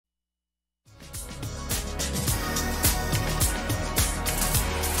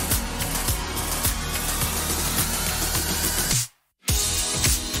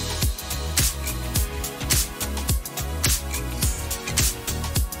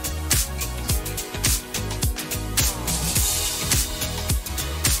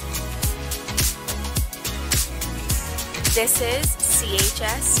This is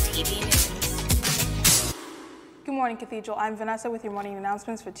CHSTV News. Good morning, Cathedral. I'm Vanessa with your morning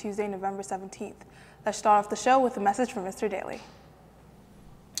announcements for Tuesday, November 17th. Let's start off the show with a message from Mr. Daly.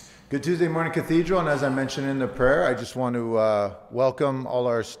 Good Tuesday morning, Cathedral, and as I mentioned in the prayer, I just want to welcome all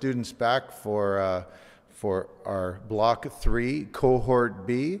our students back for our Block 3, Cohort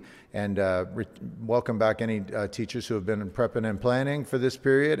B, and welcome back any teachers who have been prepping and planning for this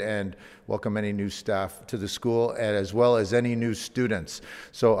period, and welcome any new staff to the school, and as well as any new students.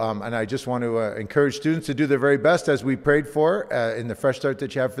 So, and I just want to encourage students to do their very best as we prayed for in the fresh start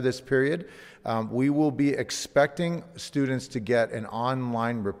that you have for this period. We will be expecting students to get an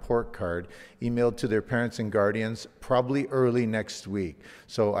online report card emailed to their parents and guardians probably early next week.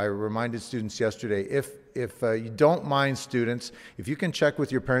 So I reminded students yesterday, if you don't mind, students, if you can check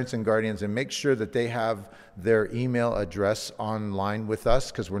with your parents and guardians and make sure that they have their email address online with us,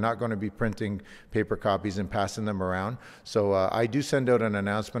 because we're not going to be printing paper copies and passing them around. So I do send out an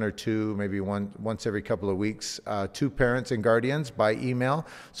announcement or two, maybe once every couple of weeks, to parents and guardians by email.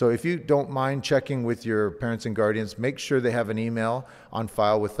 So if you don't mind checking with your parents and guardians, make sure they have an email on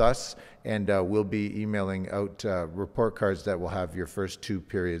file with us, and we'll be emailing out report cards that will have your first two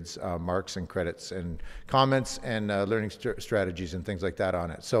periods marks and credits and comments and learning strategies and things like that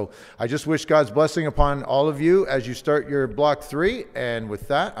on it. So I just wish God's blessing upon all of you as you start your Block 3, and with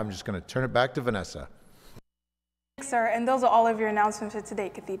that, I'm just going to turn it back to Vanessa. Thanks, sir, and those are all of your announcements for today,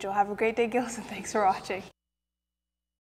 Cathedral. Have a great day, girls, and thanks for watching.